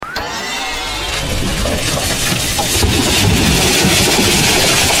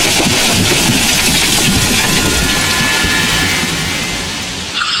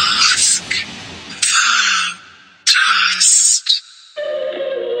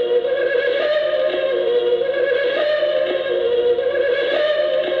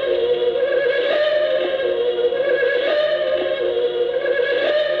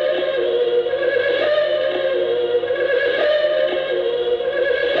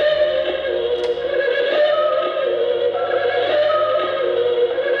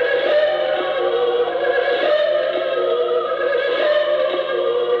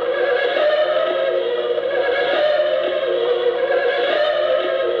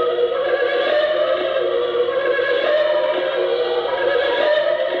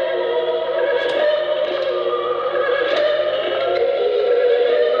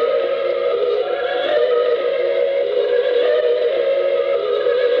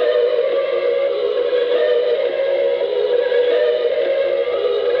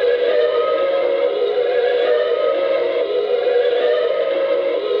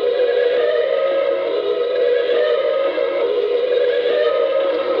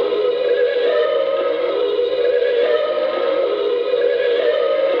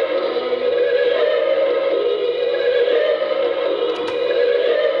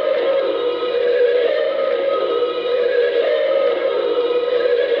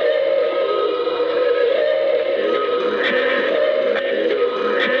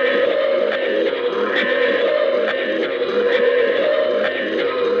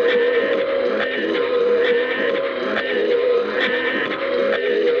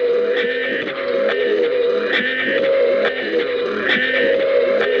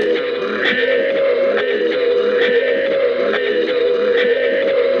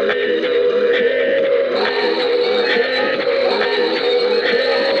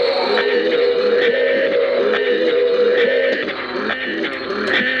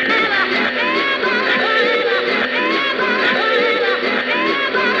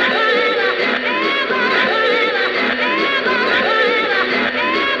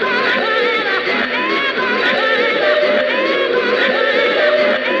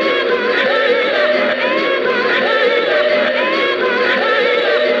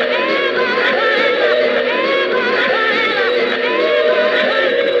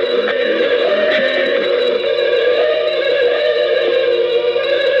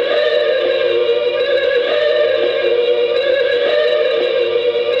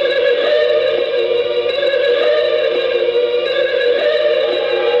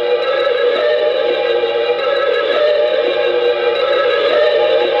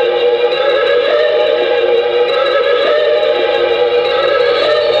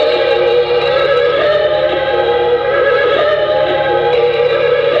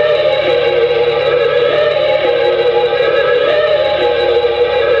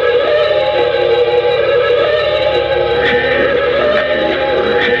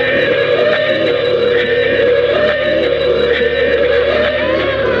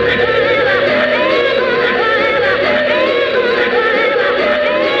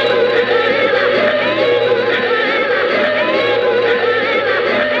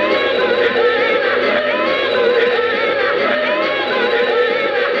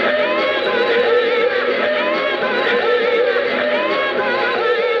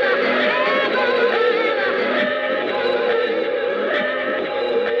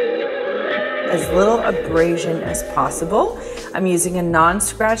abrasion as possible. I'm using a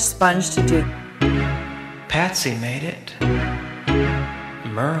non-scratch sponge to do. Patsy made it.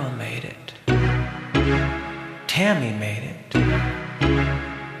 Merle made it. Tammy made it.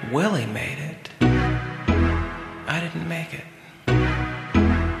 Willie made it. I didn't make it.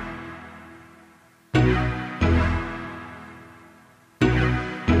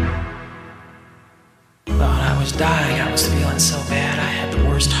 Thought I was dying, I was feeling so bad. I had the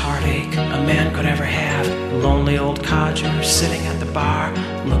worst heartache a man could ever have. A lonely old codger sitting at the bar,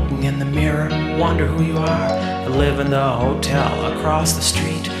 looking in the mirror, wonder who you are. I live in the hotel across the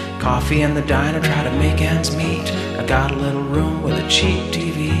street, coffee in the diner, try to make ends meet. I got a little room with a cheap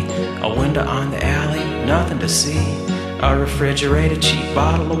TV, a window on the alley, nothing to see. A refrigerated cheap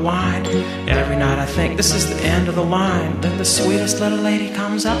bottle of wine. Every night I think this is the end of the line. Then the sweetest little lady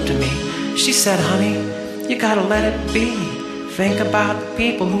comes up to me. She said, honey, you gotta let it be. Think about the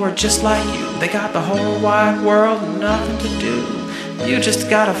people who are just like you. They got the whole wide world and nothing to do. You just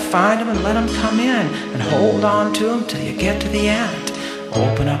gotta find them and let them come in, and hold on to them till you get to the end.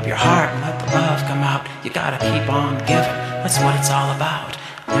 Open up your heart and let the love come out. You gotta keep on giving, that's what it's all about.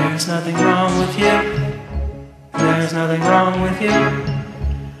 There's nothing wrong with you. There's nothing wrong with you.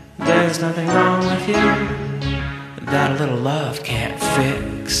 There's nothing wrong with you that a little love can't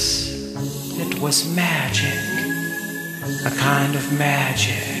fix. It was magic, a kind of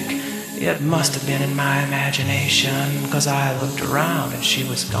magic. It must have been in my imagination, 'cause I looked around and she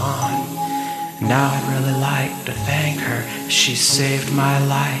was gone. Now I'd really like to thank her. She saved my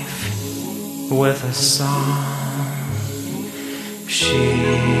life with a song. She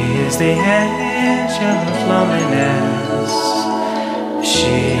is the angel of loneliness.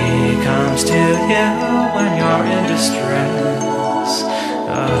 She comes to you when you're in distress.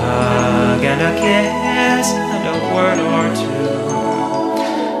 A hug and a kiss and a word or two.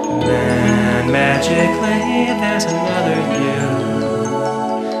 Then magically there's another you.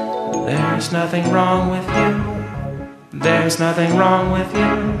 There's nothing wrong with you. There's nothing wrong with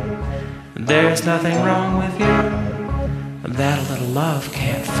you. There's nothing wrong with you that a little love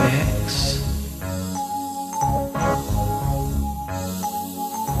can't fix.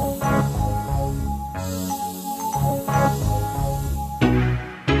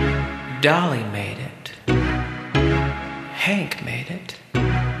 Dolly made it. Hank made it.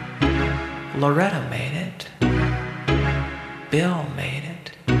 Loretta made it. Bill made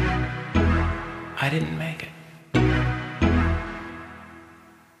it. I didn't make it.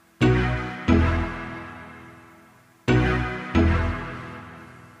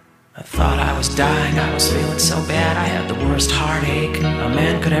 I thought I was dying, I was feeling so bad. I had the worst heartache a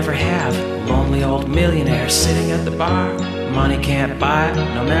man could ever have. Lonely old millionaire sitting at the bar. Money can't buy it,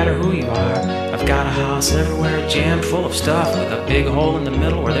 no matter who you are. I've got a house everywhere jammed full of stuff, with a big hole in the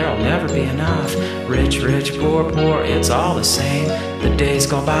middle where there'll never be enough. Rich, rich, poor, poor, it's all the same. The days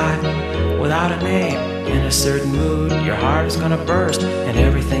go by without a name. In a certain mood, your heart is gonna burst, and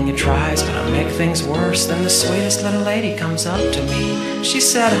everything you try is gonna make things worse. Then the sweetest little lady comes up to me. She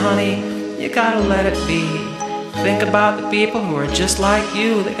said, honey, you gotta let it be. Think about the people who are just like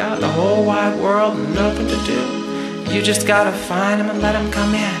you. They got the whole wide world and nothing to do. You just gotta find them and let them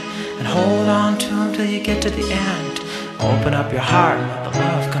come in, and hold on to them till you get to the end. Open up your heart and let the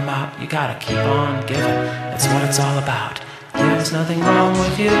love come out. You gotta keep on giving, that's what it's all about. There's nothing wrong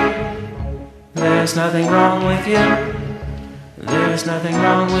with you. There's nothing wrong with you. There's nothing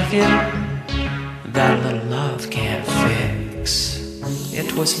wrong with you that a little love can't fix.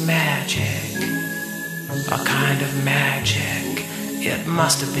 It was magic, a kind of magic. It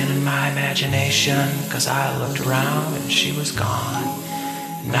must have been in my imagination, 'cause I looked around and she was gone.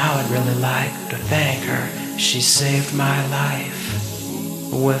 Now I'd really like to thank her. She saved my life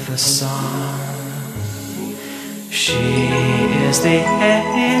with a song. She is the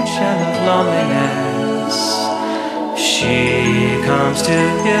angel of loneliness. She comes to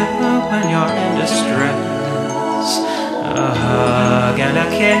you when you're in distress. A hug and a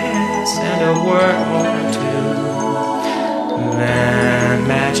kiss and a word or two. Then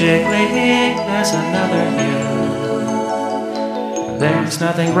magically there's another you. There's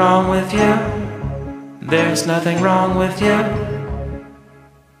nothing wrong with you. There's nothing wrong with you.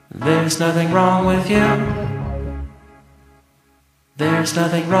 There's nothing wrong with you. There's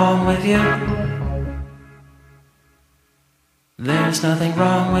nothing wrong with you. There's nothing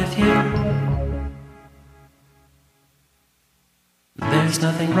wrong with you. There's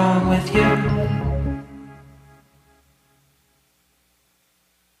nothing wrong with you.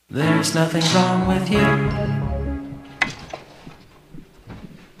 There's nothing wrong with you.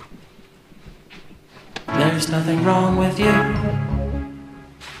 There's nothing wrong with you.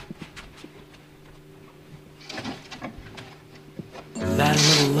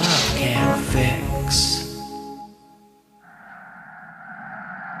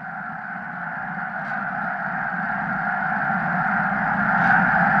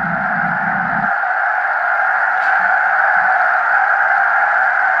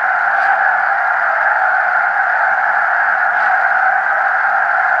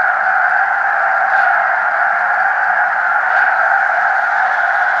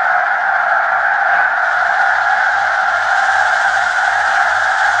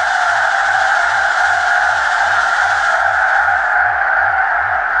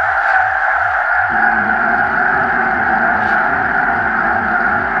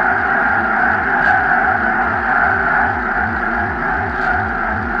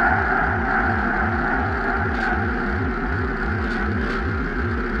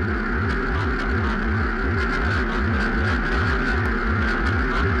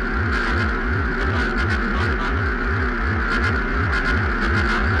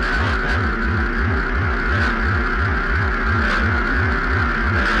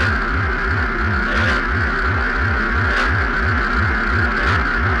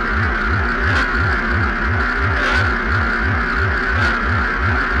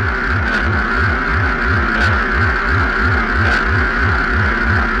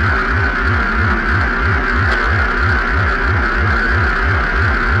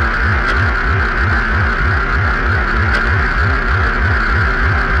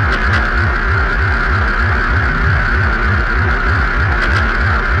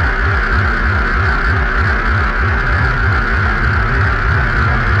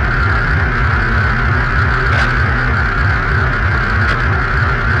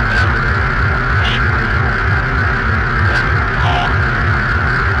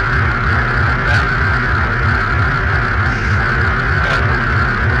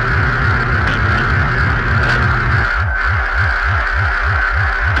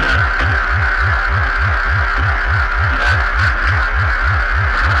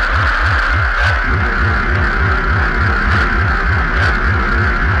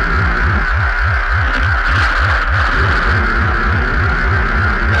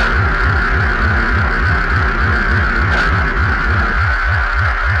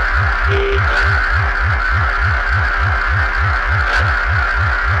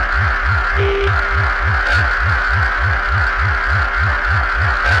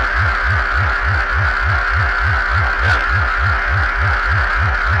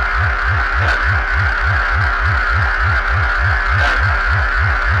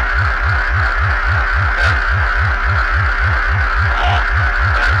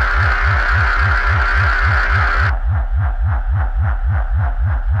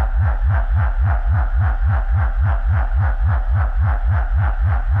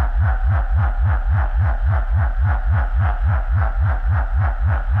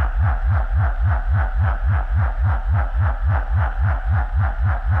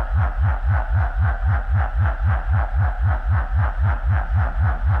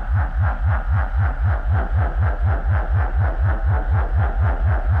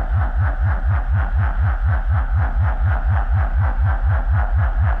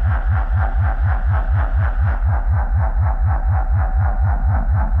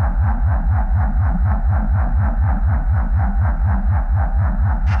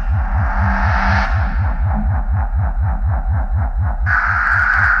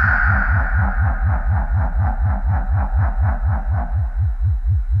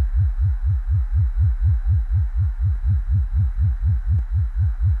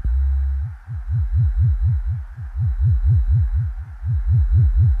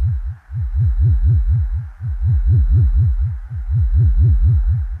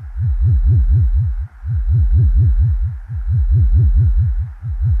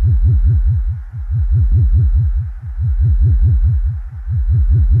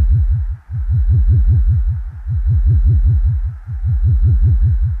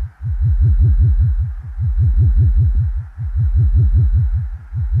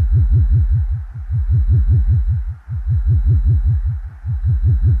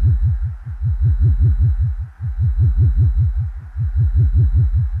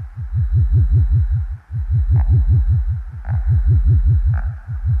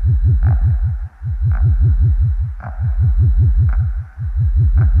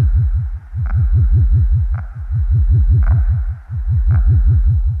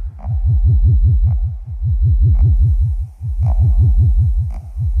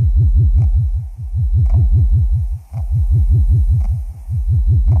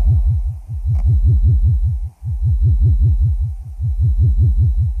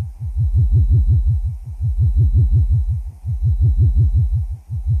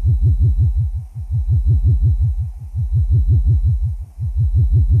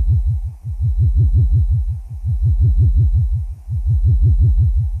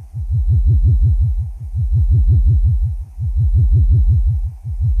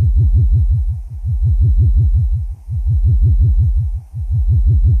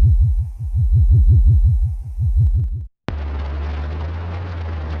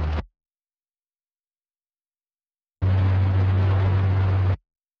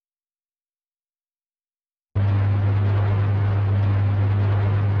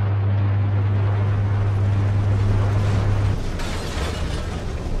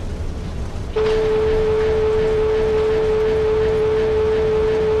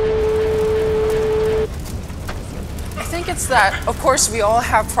 That, of course, we all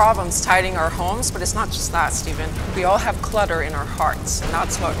have problems tidying our homes, but it's not just that, Stephen. We all have clutter in our hearts, and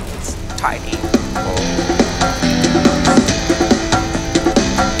that's what needs tidying.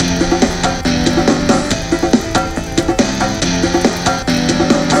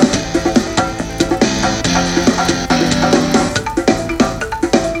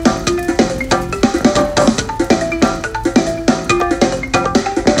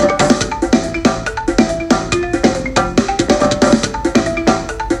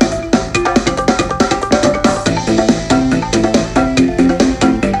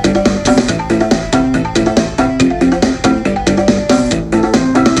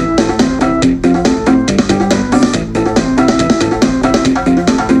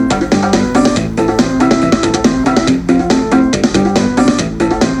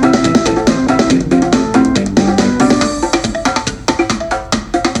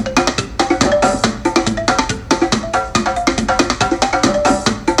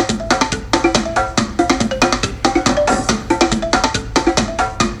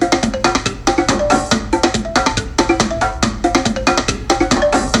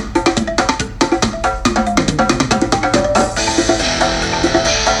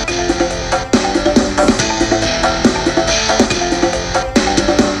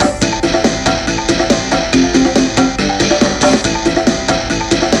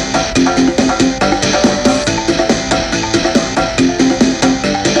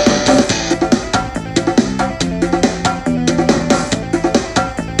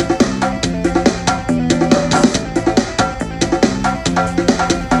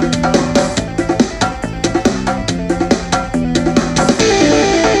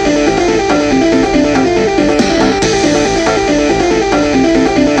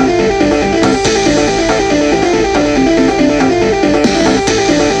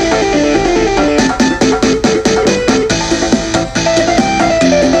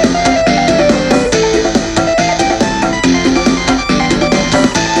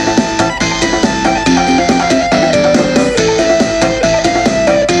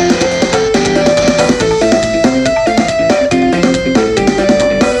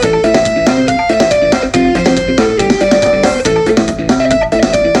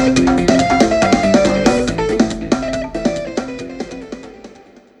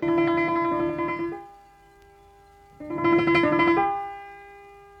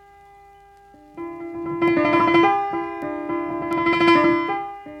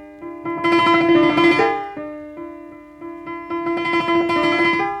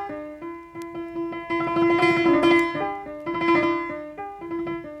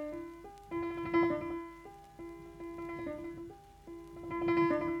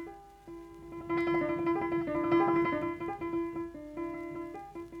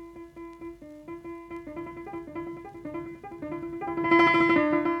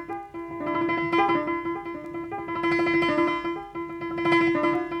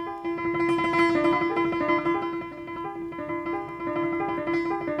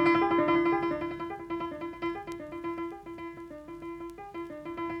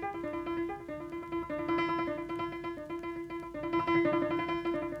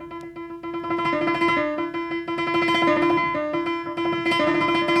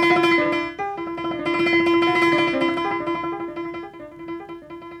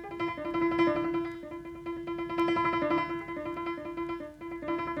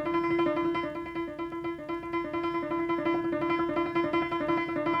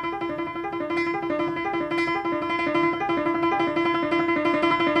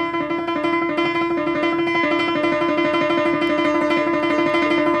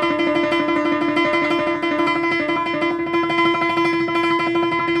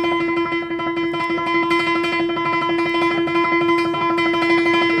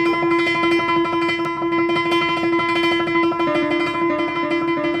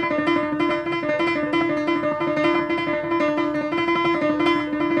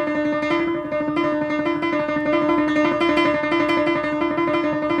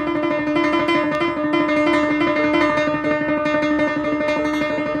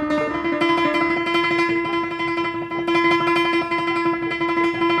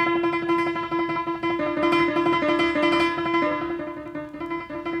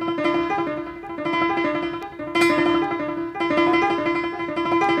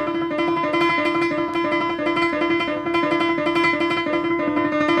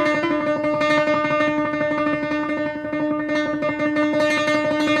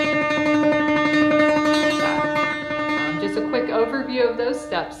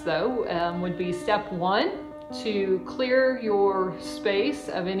 steps though would be step 1, to clear your space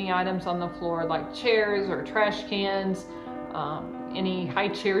of any items on the floor like chairs or trash cans, any high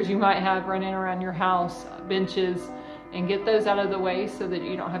chairs you might have running around your house, benches, and get those out of the way so that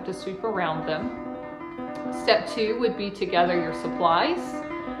you don't have to sweep around them. Step 2 would be to gather your supplies,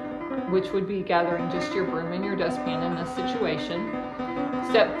 which would be gathering just your broom and your dustpan in this situation.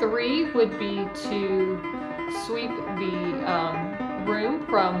 Step 3 would be to sweep the broom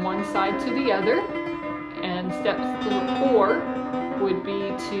from one side to the other. And step 4 would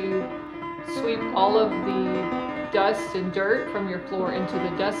be to sweep all of the dust and dirt from your floor into the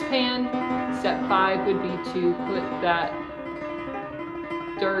dustpan. Step 5 would be to put that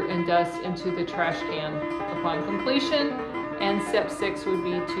dirt and dust into the trash can upon completion. And step 6 would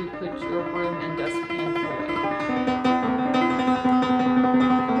be to put your broom and dustpan away.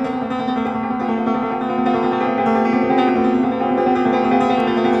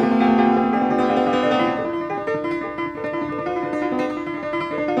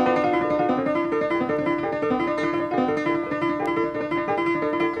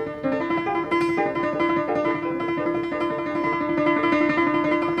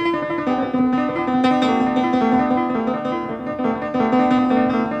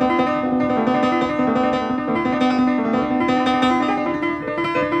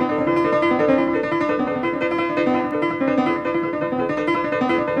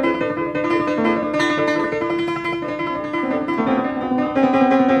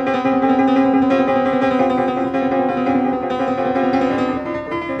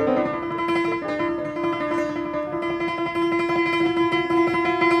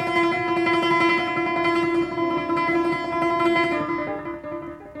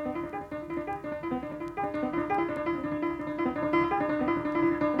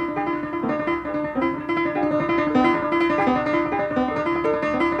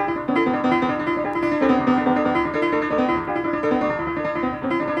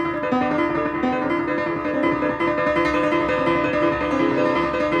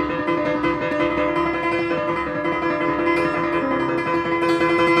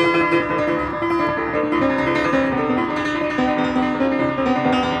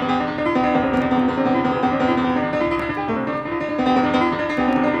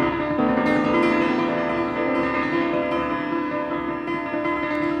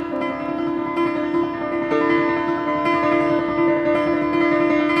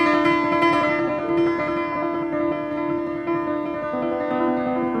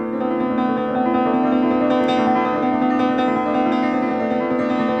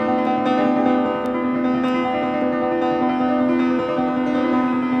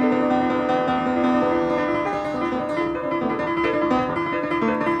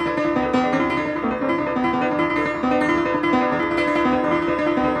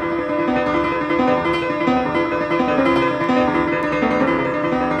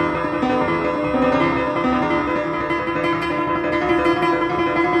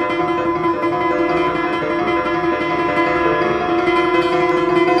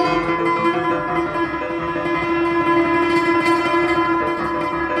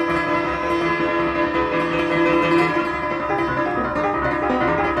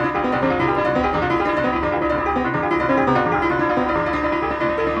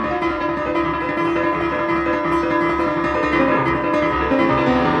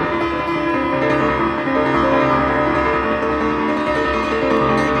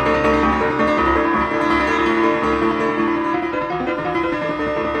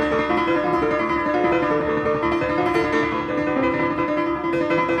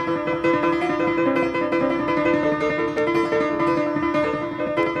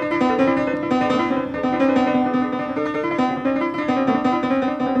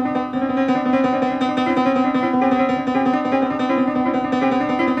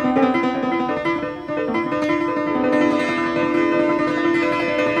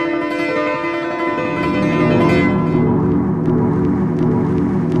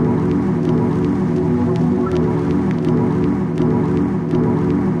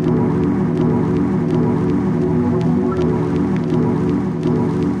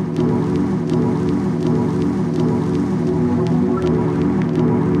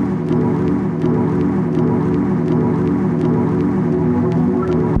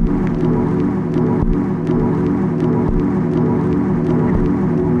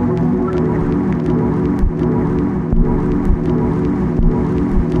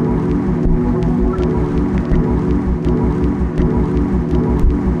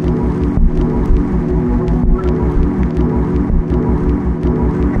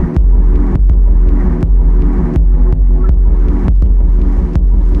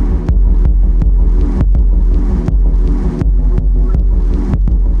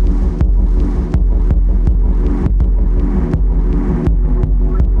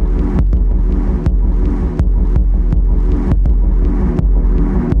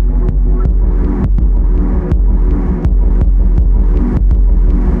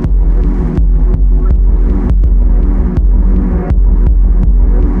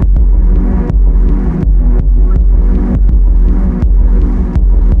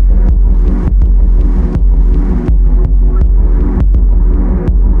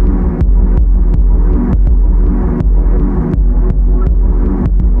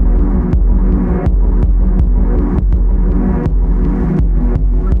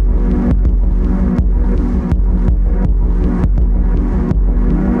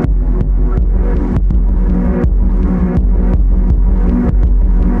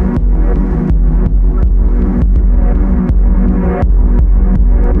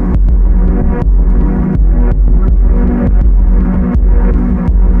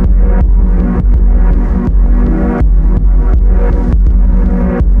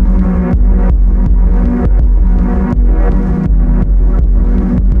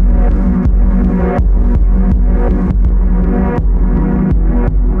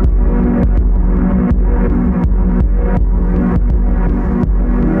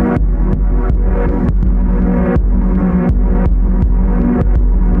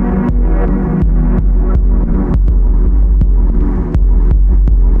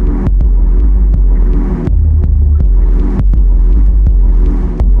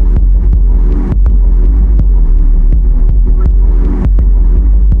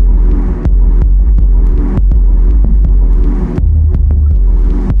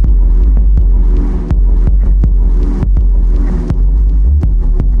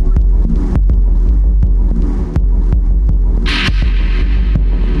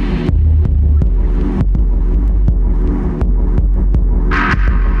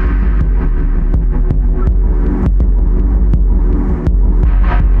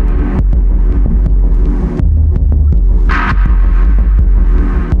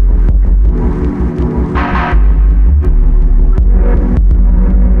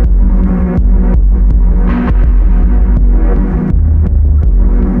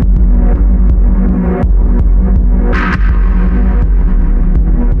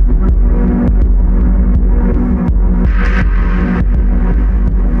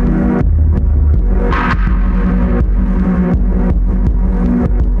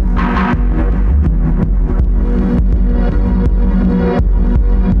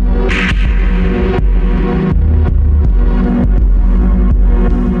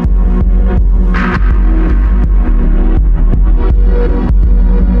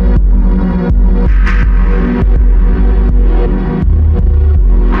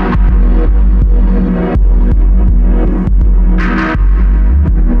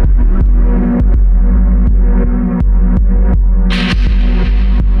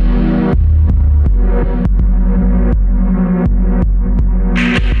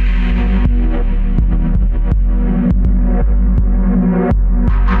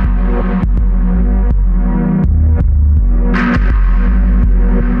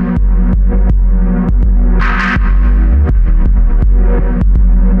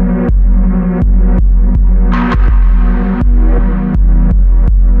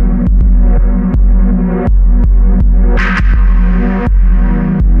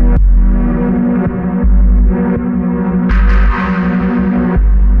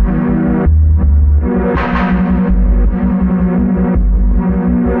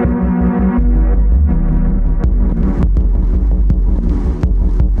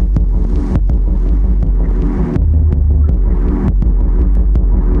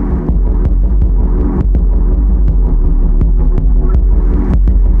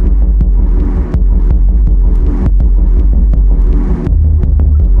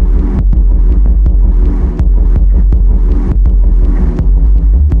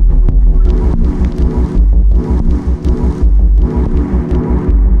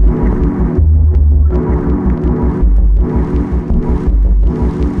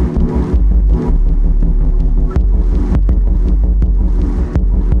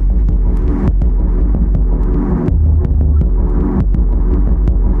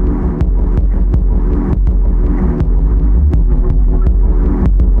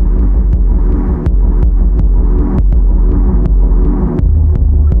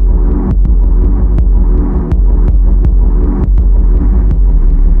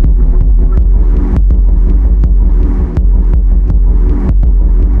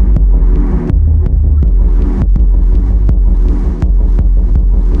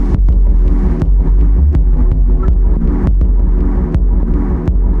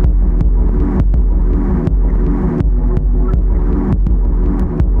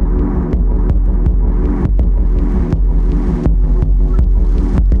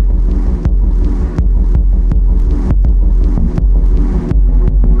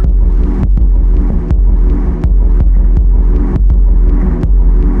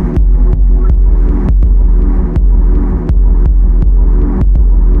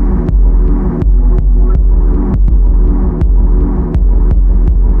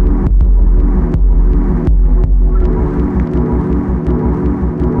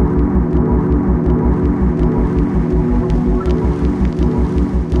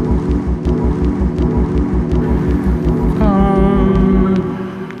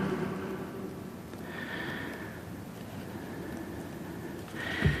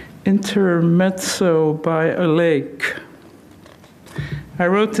 intermezzo by a lake. I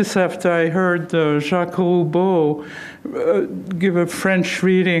wrote this after I heard Jacques Roubaud give a French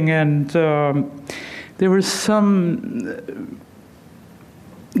reading, and there was some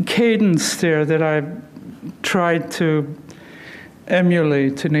cadence there that I tried to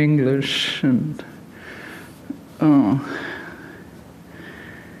emulate in English. And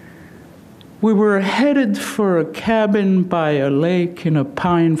we were headed for a cabin by a lake in a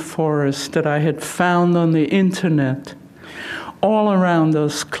pine forest that I had found on the internet. All around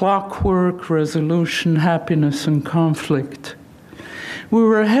us, clockwork, resolution, happiness, and conflict. We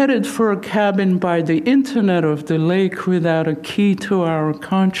were headed for a cabin by the internet of the lake without a key to our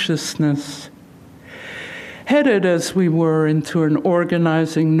consciousness. Headed as we were into an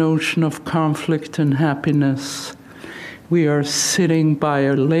organizing notion of conflict and happiness. We are sitting by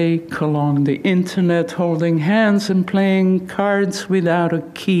a lake along the internet, holding hands and playing cards without a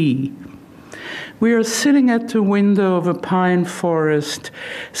key. We are sitting at the window of a pine forest,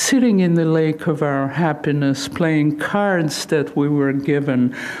 sitting in the lake of our happiness, playing cards that we were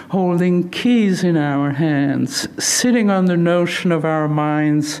given, holding keys in our hands, sitting on the notion of our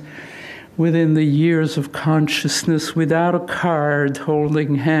minds within the years of consciousness without a card,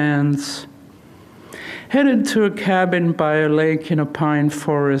 holding hands. Headed to a cabin by a lake in a pine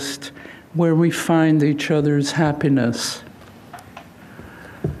forest where we find each other's happiness.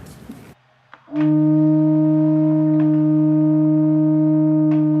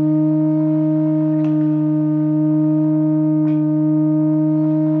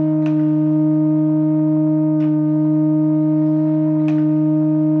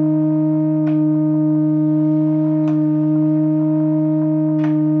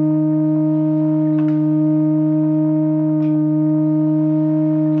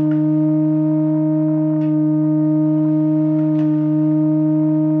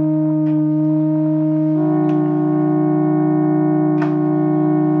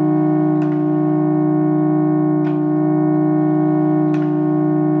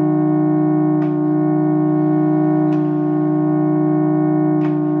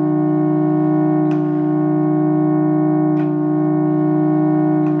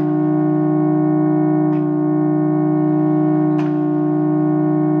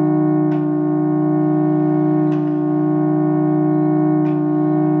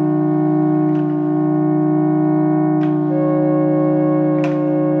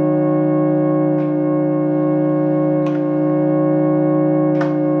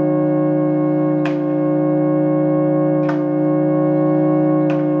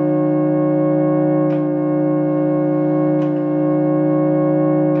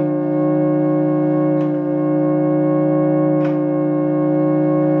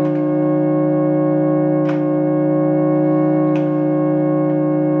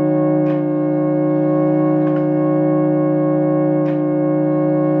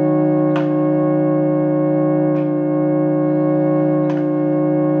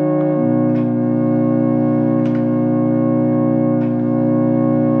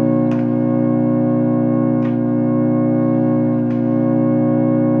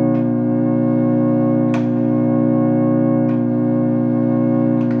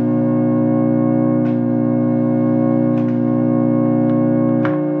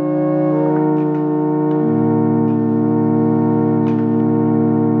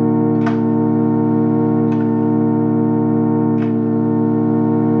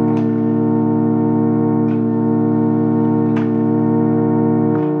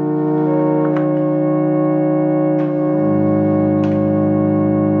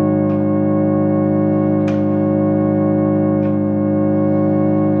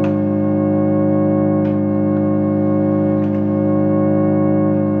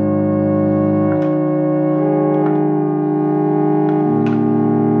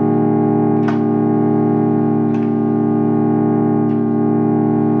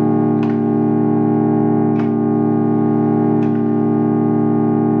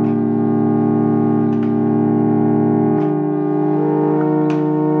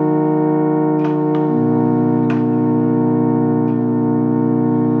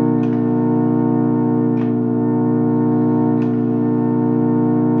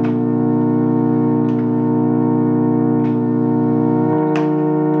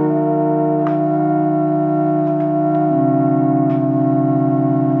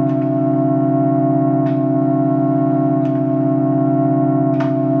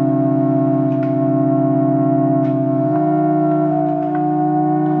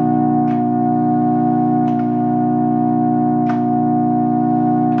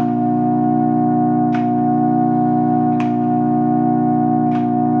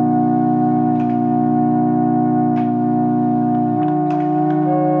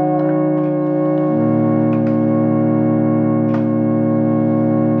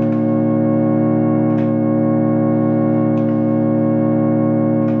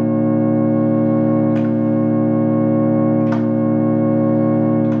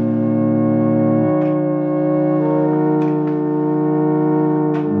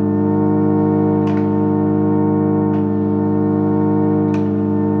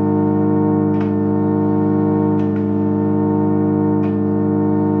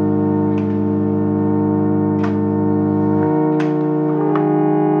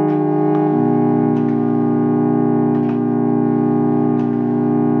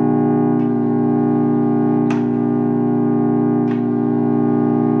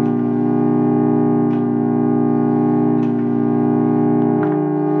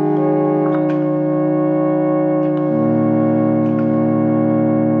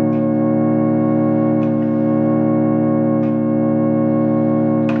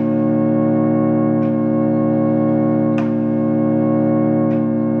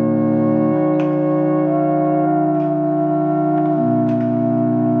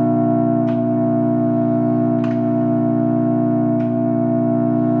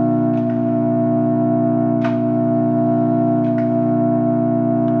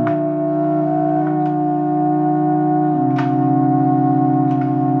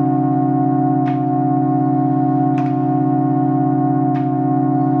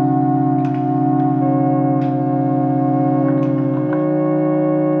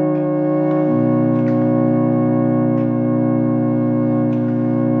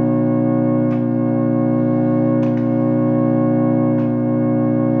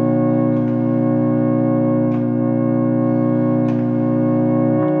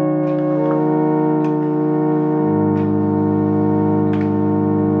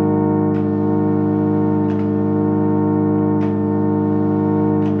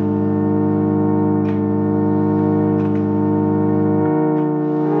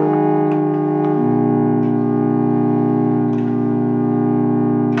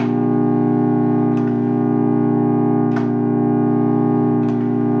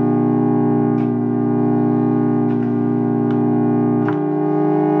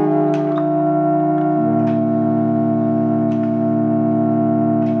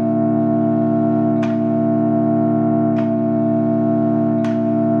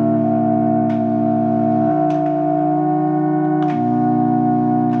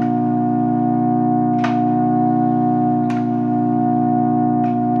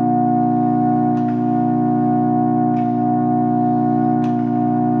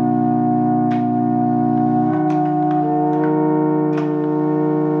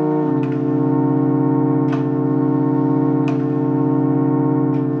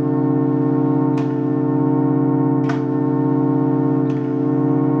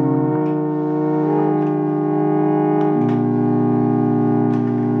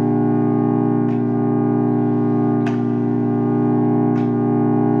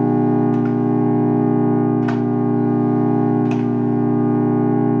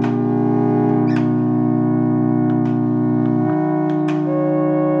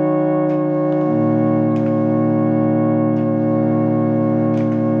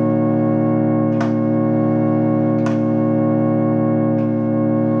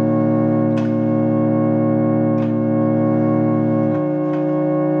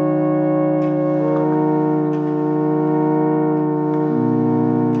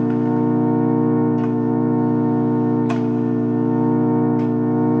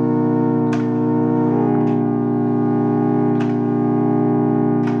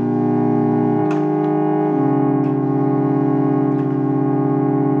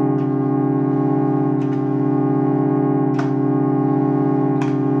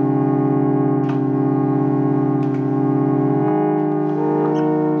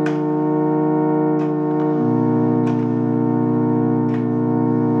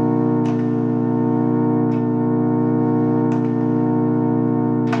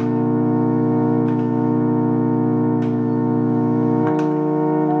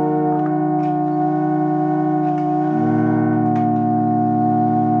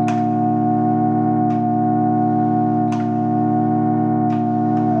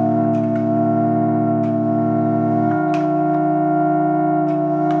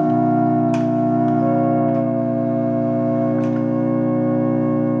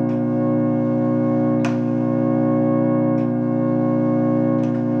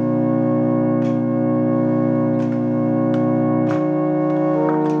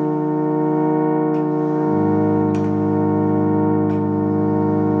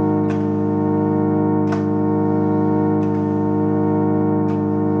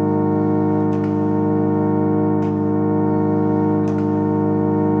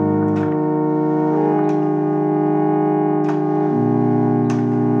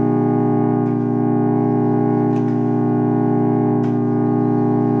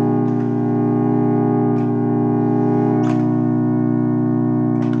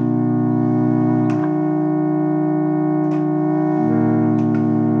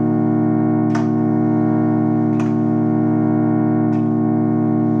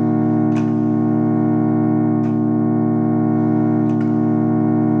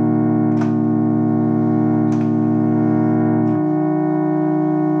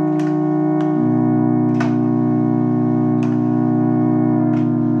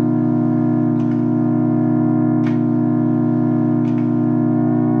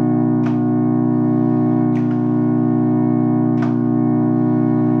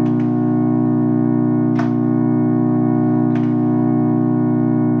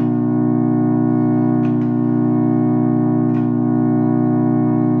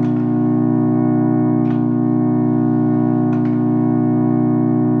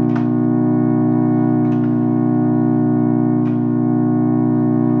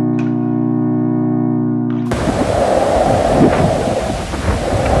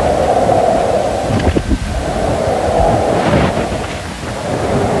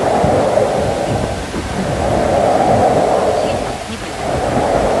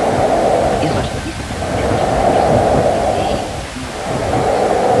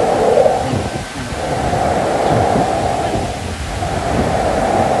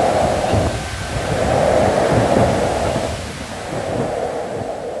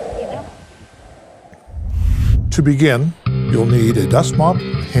 To begin, you'll need a dust mop,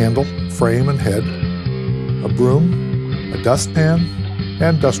 handle, frame, and head, a broom, a dustpan,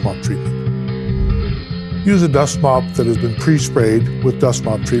 and dust mop treatment. Use a dust mop that has been pre-sprayed with dust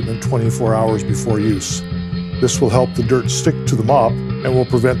mop treatment 24 hours before use. This will help the dirt stick to the mop and will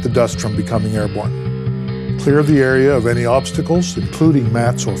prevent the dust from becoming airborne. Clear the area of any obstacles, including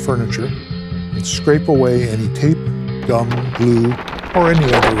mats or furniture, and scrape away any tape, gum, glue, or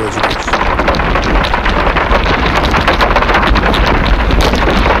any other residues.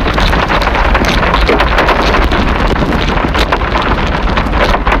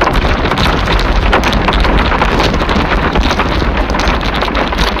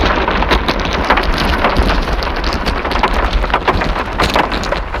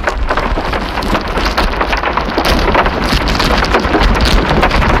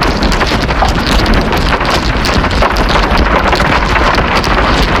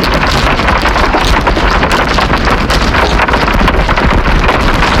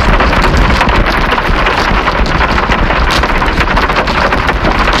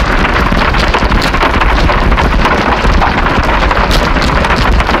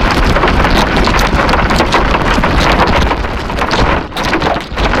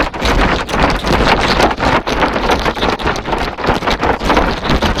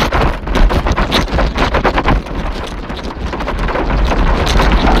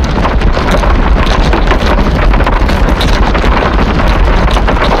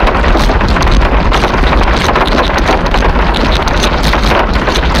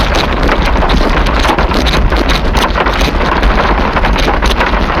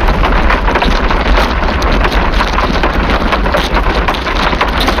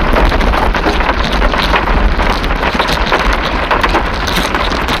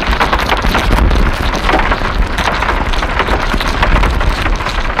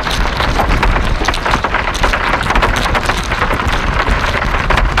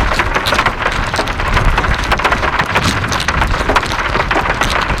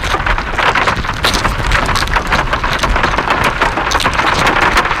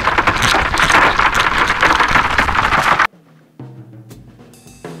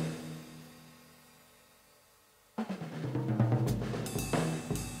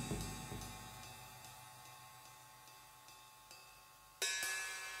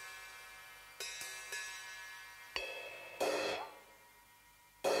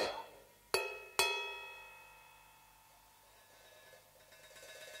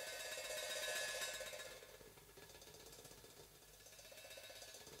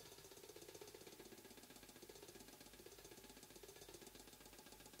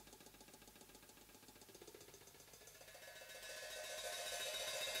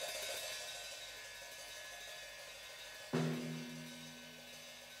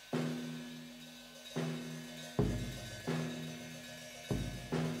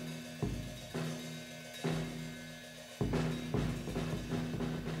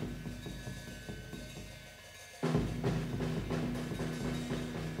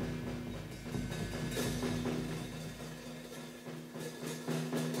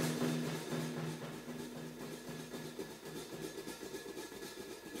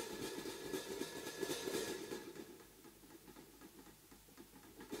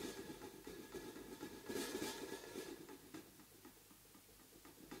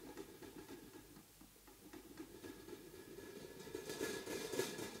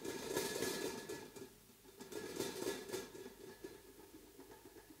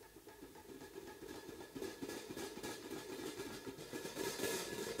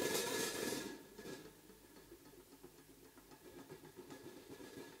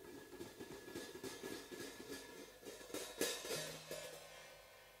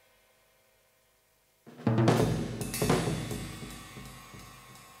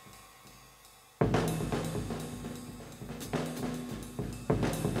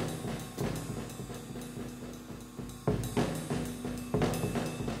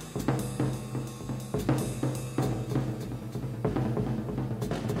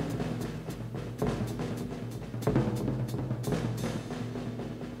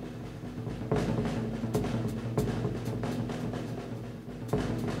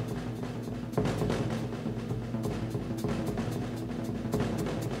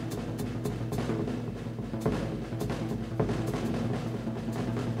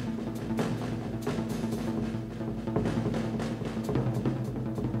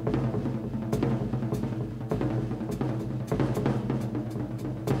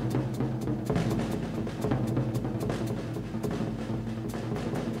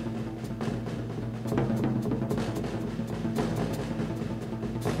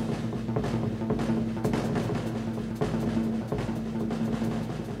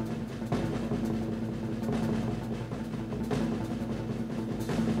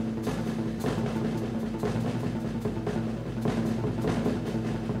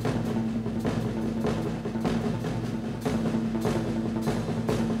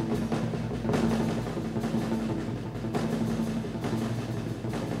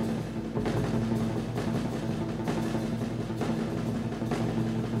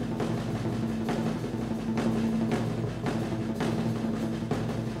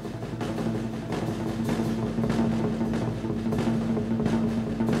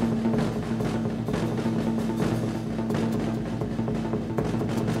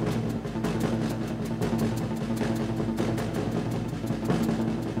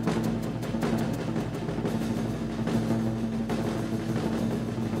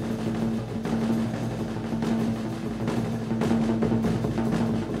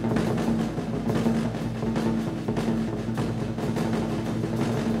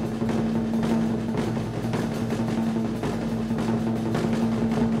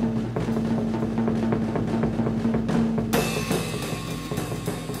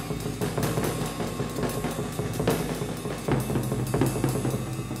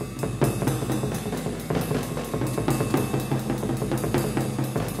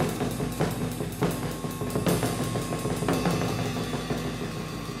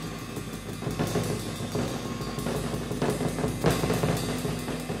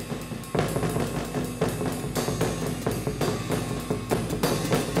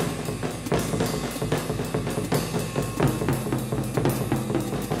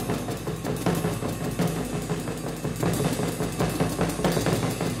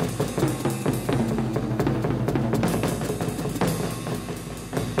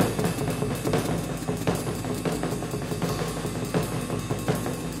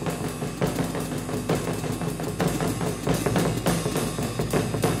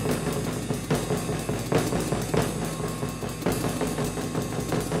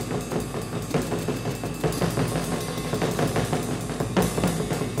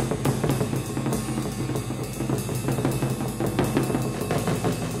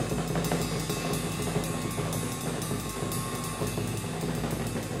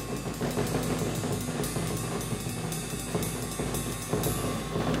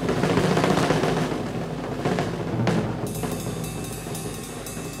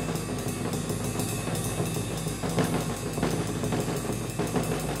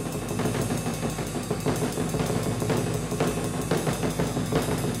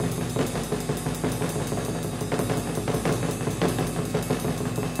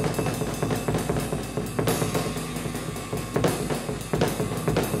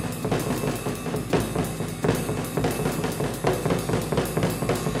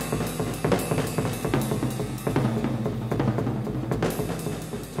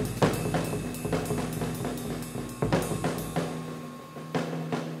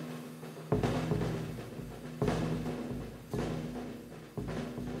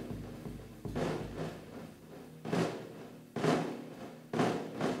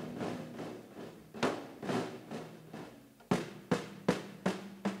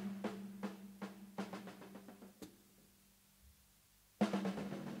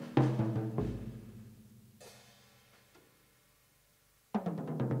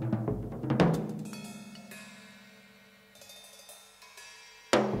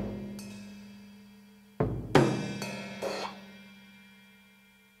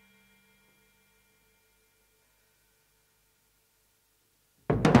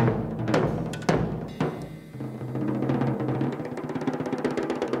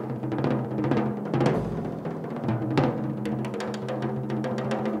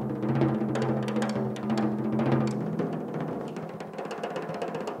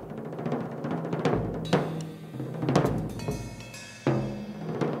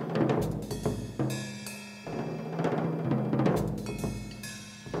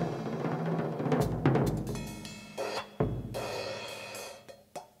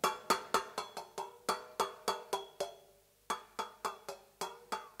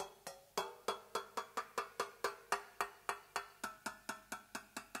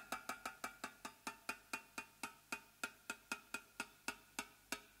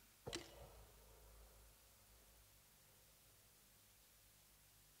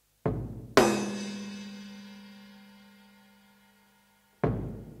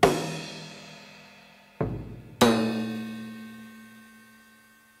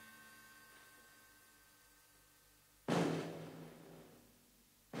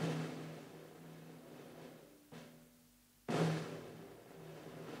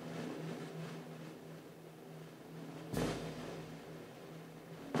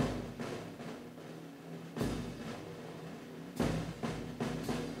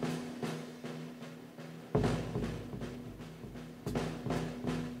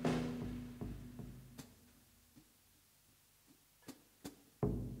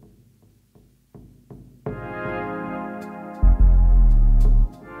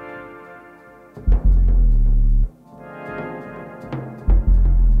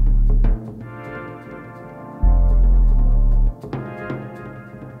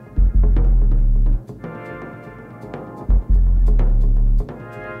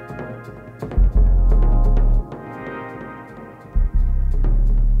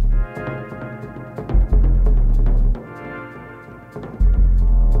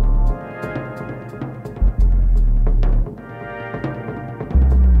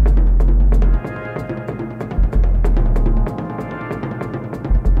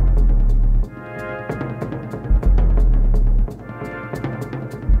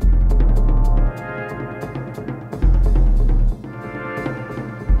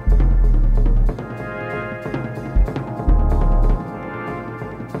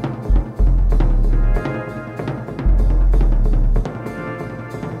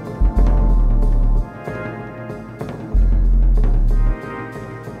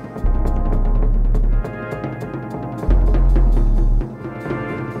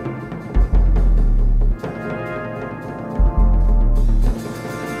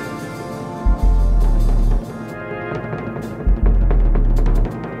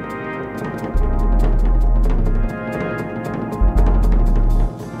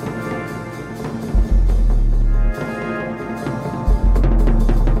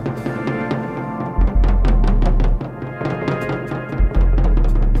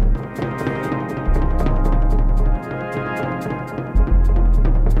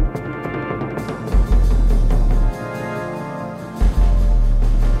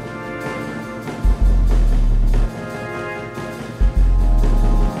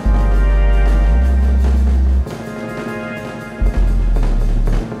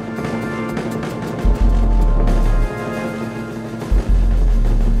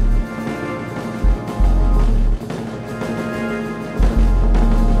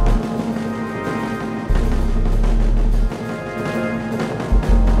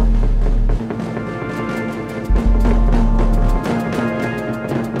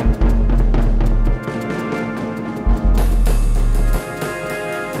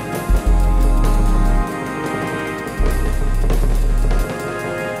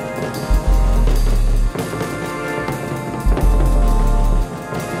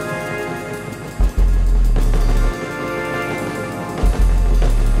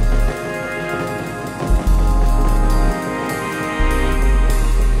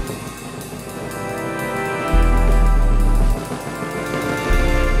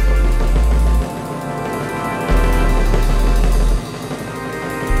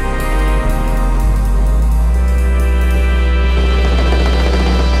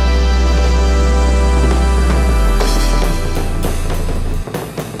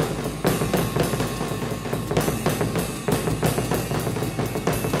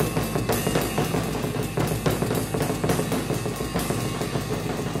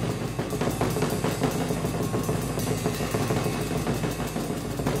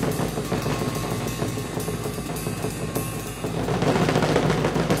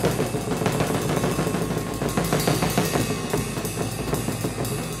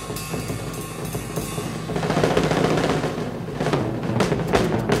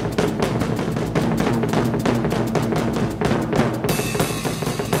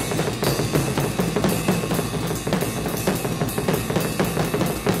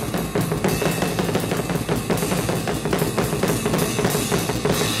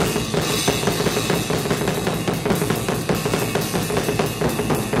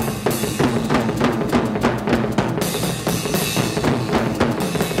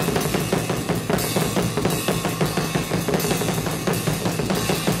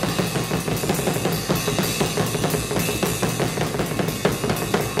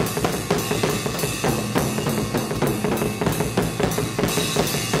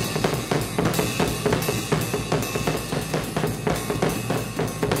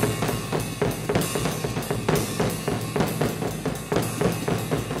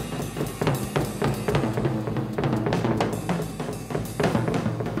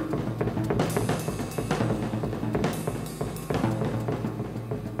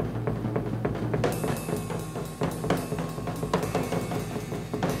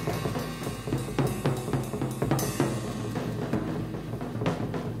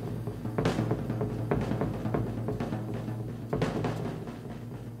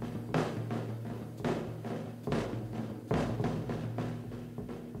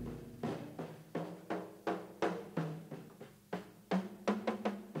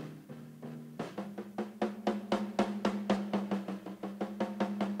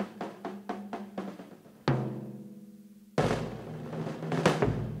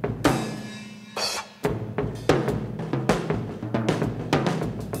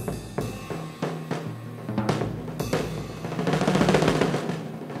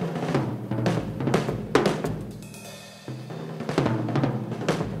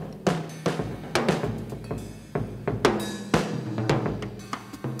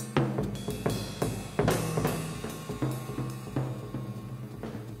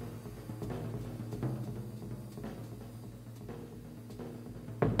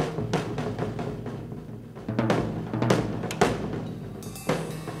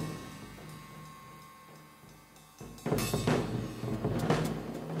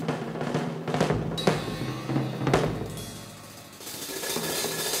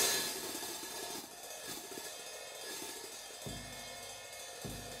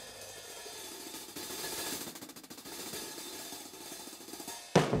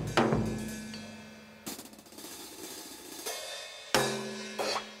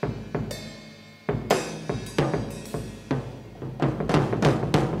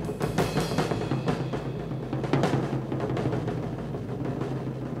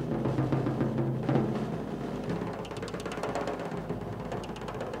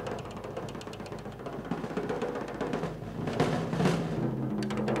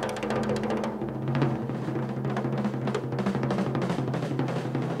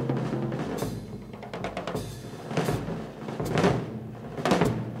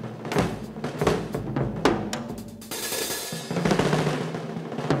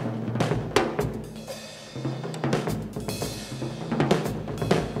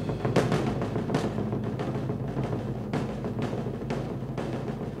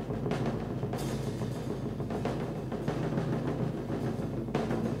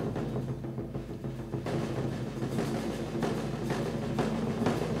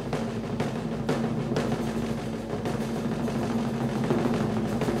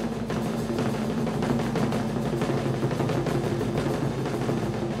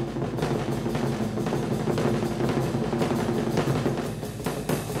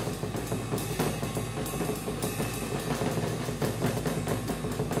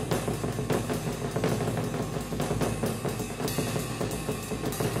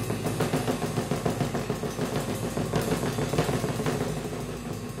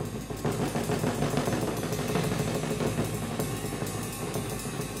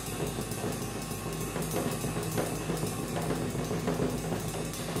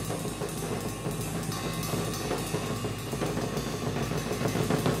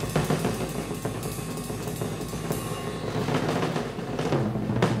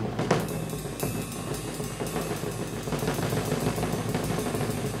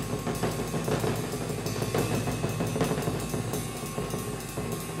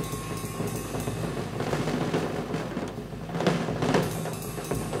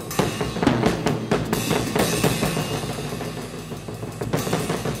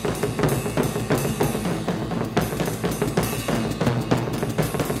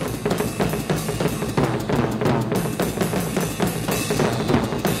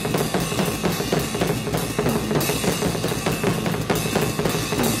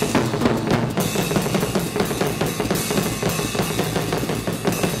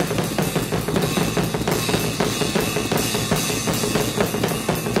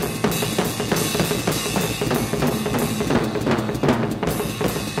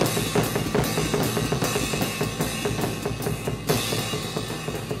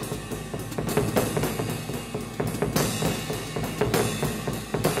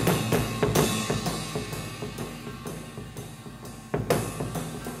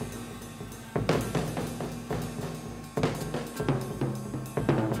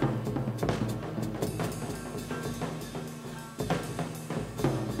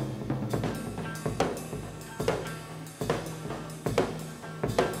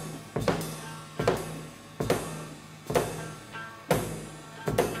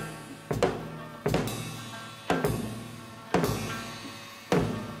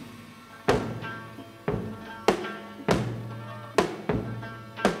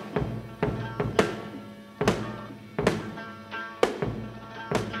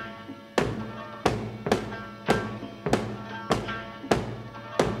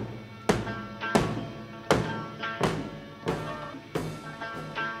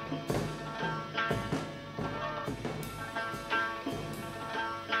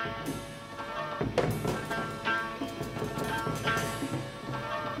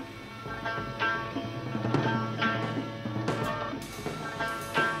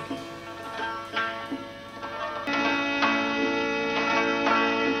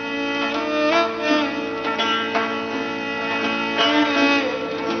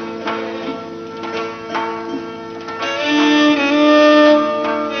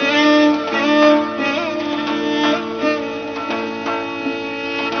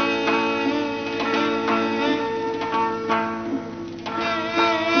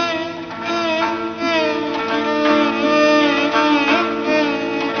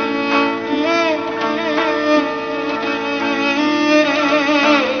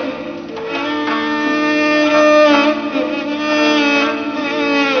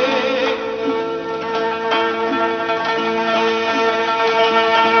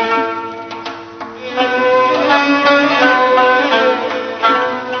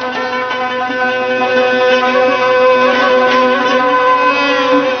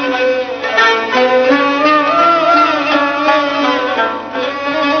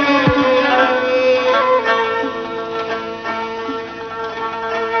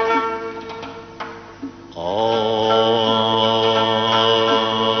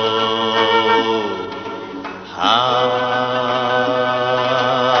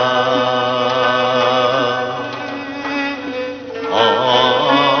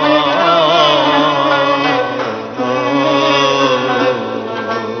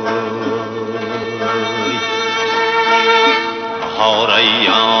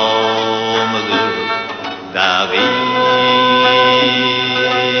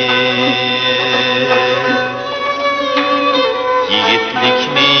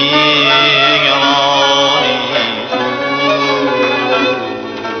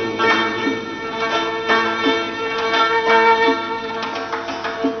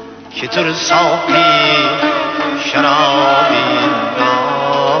 که ترساقی شرابی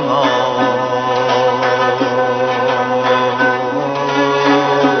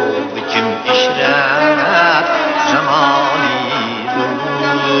بکم اشرت زمانی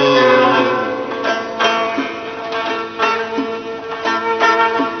دور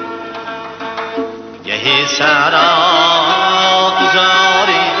یهی سرا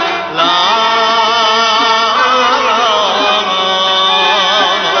گذاری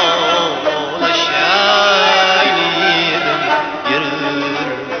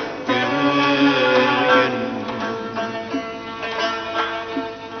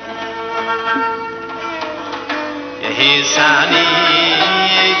سانی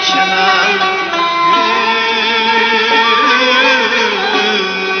چمن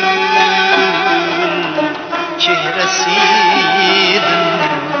که رسیدن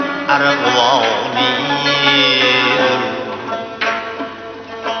ارغوانی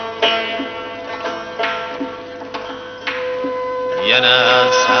yana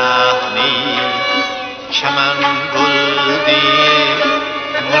sahni چمن گلدی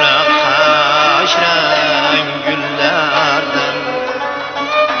منقش رنگ گلlerden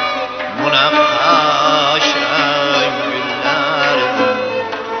منقش رنگ güllerden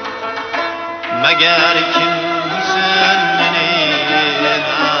مگر kimsin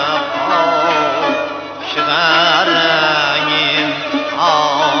شغر رنگین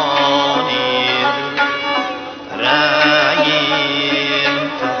آنید رنگین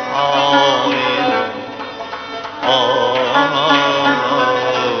تفاید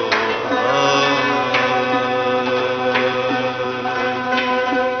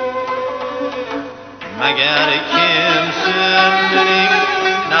مگر kimsin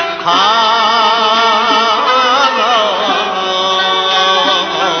نقاش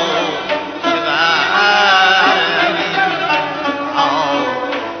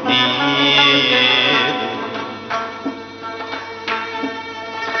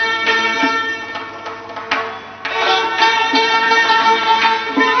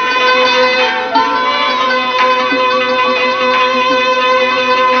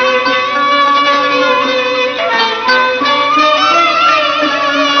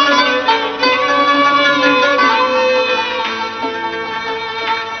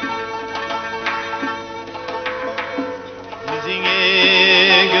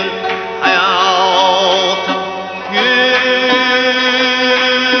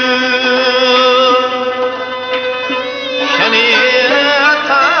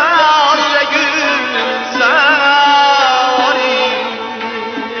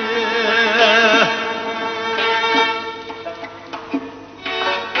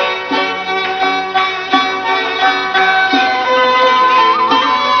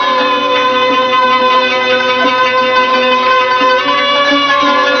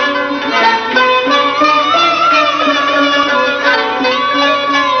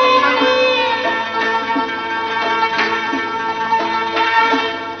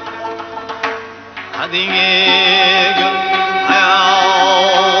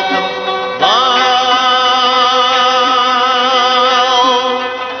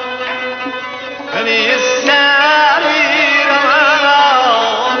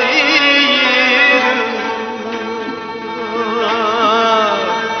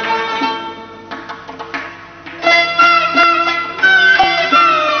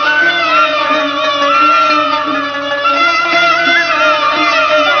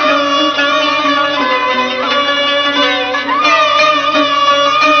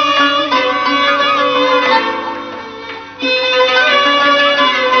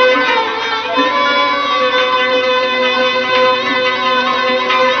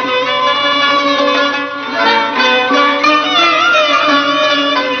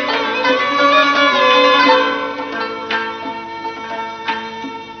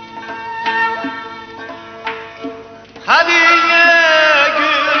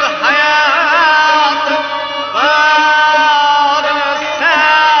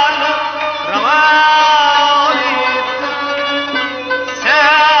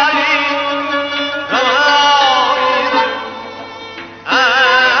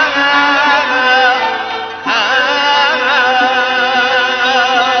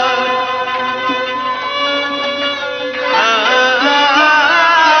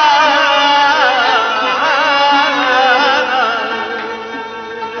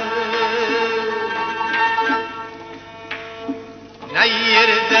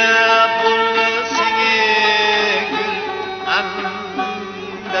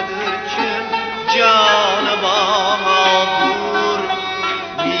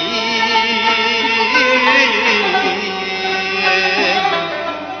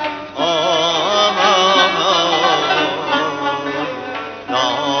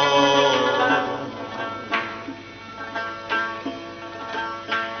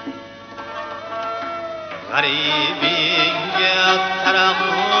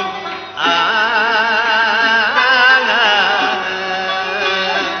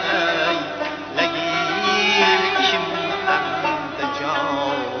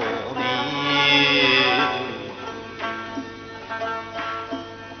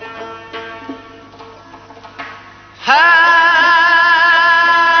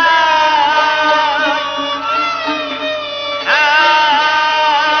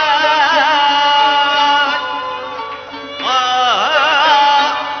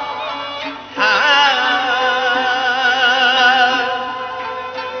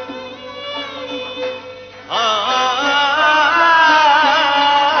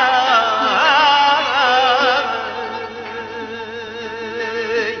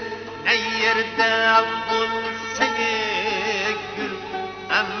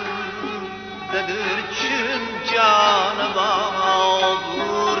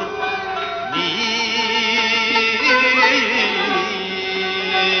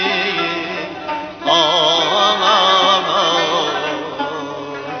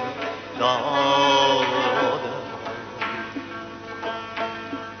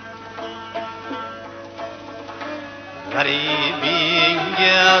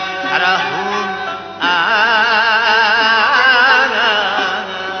غریبینگه ترحم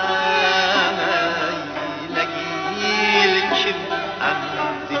لگیل کم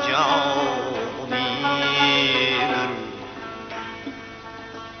امد جانیدر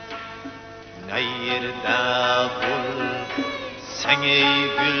نیر دبل سنگی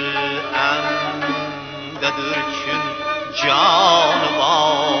گل امددر چون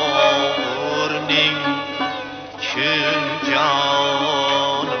جانوارنین چون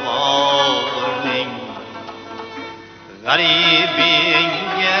جانوارنین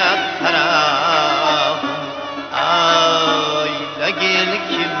غریبینگه طرف آی لگل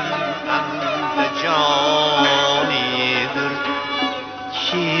کم امد جانیدر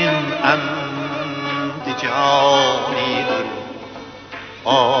کم امد جانیدر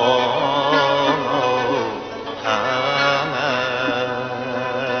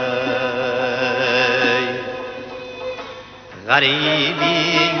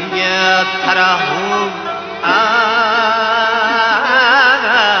غریبینگه ترحم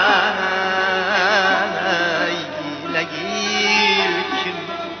لگیر کم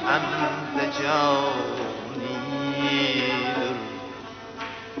امد جانیدر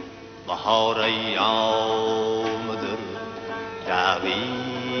بهار ایامدر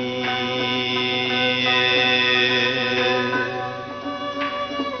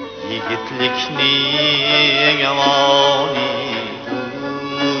یگitlik nigavani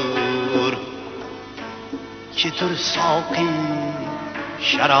dur ki tur saqi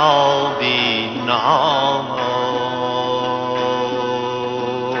şarabi nama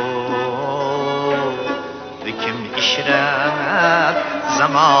bikim işret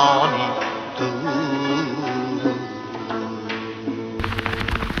zamani